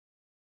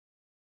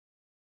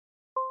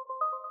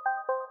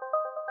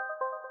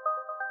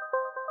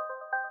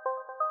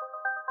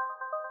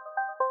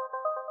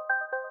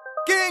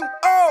King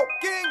O,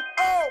 King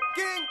O,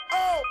 King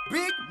O,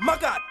 Big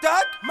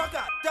Makatak,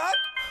 Makatak.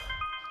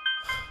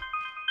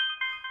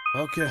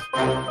 Ok.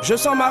 Je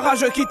sens ma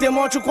rage qui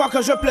témoigne, tu crois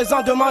que je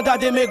plaisante, demande à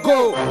des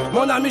mégots.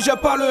 Mon ami, je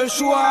parle le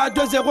choix,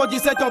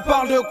 2-0-17, on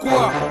parle de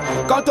quoi?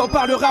 Quand on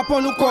parle de rap,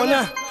 on nous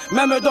connaît.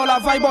 Même dans la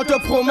vibe, on te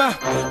promet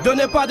de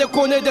ne pas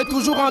déconner, de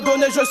toujours en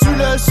donner. Je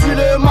suis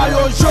le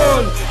maillot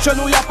jaune. Chez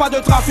nous, y a pas de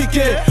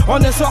trafiqué. On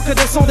ne sort que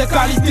des sons de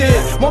qualité.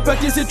 Mon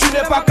petit, si tu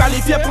n'es pas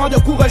qualifié, prends de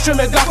courage,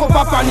 mes gars, faut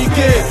pas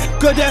paniquer.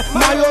 Que des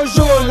maillots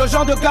jaunes, le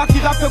genre de gars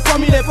qui rappe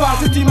comme il est pas.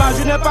 Tu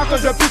t'imaginais pas que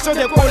je puisse se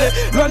décoller.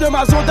 Loin de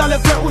ma zone, dans les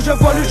coins où je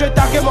volue, j'ai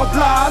tagué mon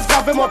place,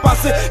 gravé mon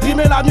passé.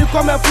 Rimer la nuit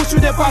comme un fou, je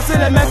suis dépassé.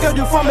 Les mecs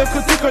du fond me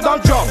critiquent dans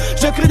le job.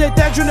 J'écris des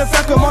textes, je ne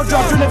fais que mon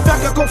job. Je ne fais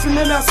que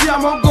confiner, merci à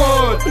mon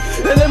god.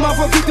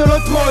 Faut quitter le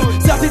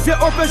trône, certifié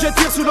OP, je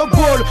tire sur le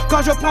ball.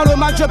 Quand je prends le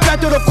match, je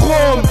pète le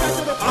chrome.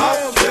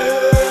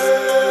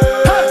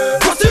 Hey,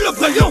 voici le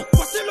vrai lion,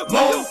 tout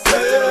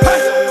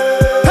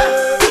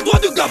droit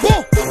du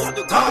Gabon.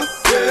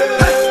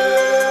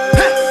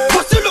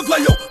 Voici le vrai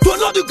lion, tout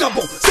droit du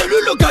Gabon. C'est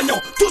lui le gagnant,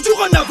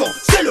 toujours en avant.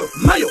 C'est le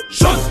maillot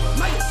jaune.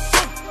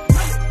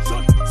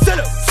 C'est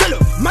le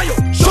maillot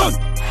jaune.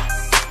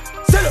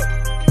 C'est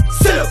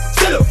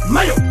le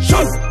maillot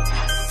jaune.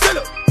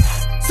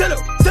 C'est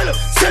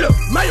le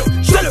maillot,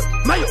 c'est le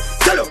maillot,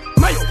 c'est le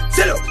maillot,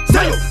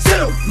 c'est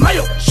le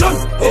maillot jaune.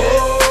 Oh,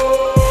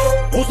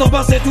 on s'en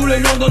passe tous les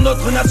lions de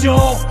notre nation.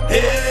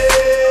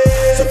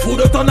 C'est fou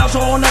de ton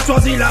argent, on a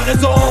choisi la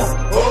raison.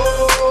 Oh,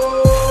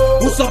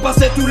 où sont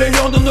passés tous les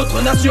lions de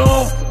notre nation?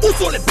 Où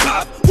sont les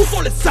braves? Où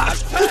sont les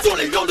sages? Où sont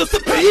les lions de ce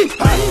pays?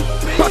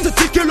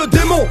 Pathétique le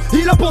démon,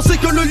 il a pensé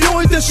que le lion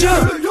était chien.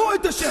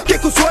 Quels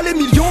que soient les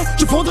millions,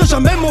 je prendrai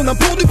jamais mon âme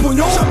pour du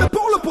pognon. Jamais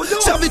pour le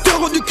pognon.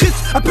 Serviteur du Christ,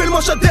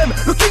 appelle-moi SHADM,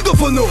 le King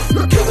OVONO.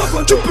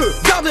 Tu peux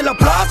garder la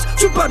place,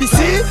 je suis pas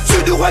d'ici, je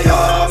suis du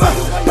royaume.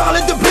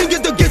 Parler de bling et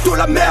de ghetto,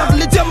 la merde,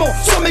 les diamants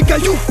sur mes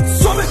cailloux.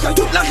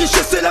 Toute la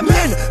richesse est la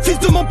mienne, fils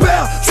de mon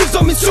père, je suis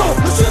en mission.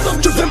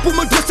 Je viens pour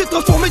me dresser,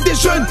 transformer des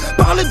jeunes.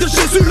 Parler de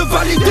Jésus, le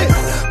valider.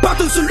 Pas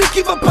de celui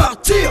qui va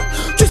partir.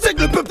 Tu sais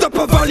que le peuple t'a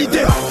pas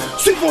validé.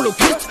 Suivons le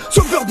Christ,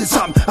 sauveur des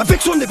âmes.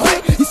 Avec son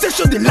épée, il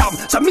sèche des larmes.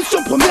 Sa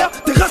mission première,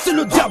 terrasser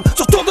le diable.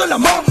 Sortons de la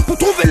mort pour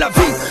trouver la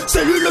vie.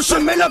 C'est lui le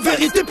chemin, la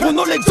vérité.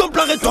 Prenons l'exemple,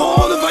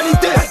 arrêtons de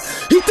valider.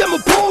 Il t'aime au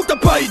point où t'as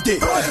pas idée.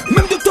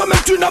 Même de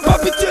toi-même, tu n'as pas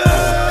pitié.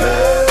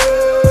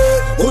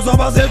 Aux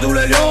embrasser tous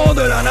les lions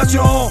de la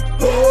nation.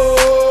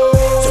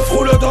 Se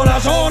foule dans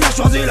l'argent, on a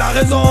choisi la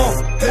raison.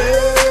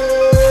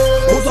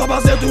 Où sont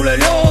passés tous les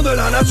lions de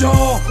la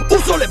nation? Où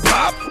sont les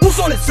braves? Où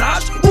sont les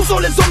sages? Où sont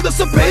les hommes de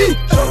ce pays?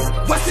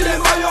 Voici les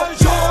maillots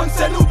jaunes,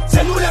 c'est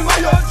nous les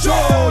maillots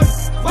jaunes.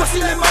 Voici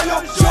les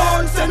maillots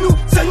jaunes, c'est nous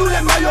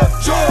les maillots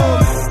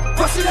jaunes.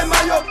 Voici les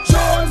maillots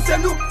jaunes, c'est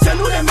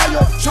nous les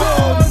maillots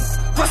jaunes.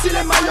 Voici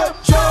les maillots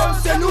jaunes,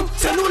 c'est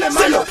nous les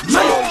maillots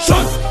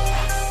jaunes.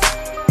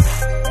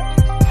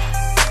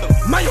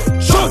 Maillot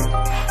jaune.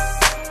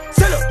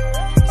 C'est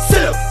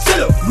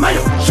le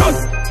maillot jaune.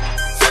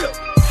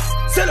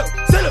 C'est le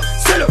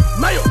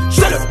maillot,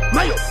 c'est le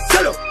maillot,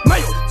 c'est le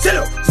maillot,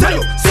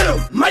 c'est le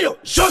maillot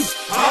jaune.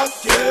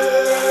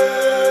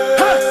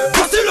 Hey,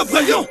 voici le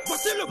vrai lion,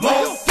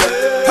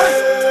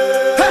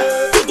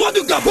 tout droit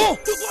du Gabon.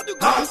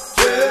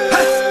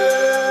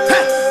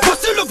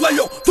 Voici le vrai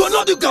lion, tout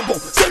nord du Gabon.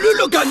 C'est lui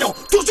le gagnant,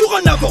 toujours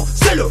en avant.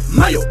 C'est le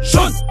maillot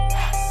jaune.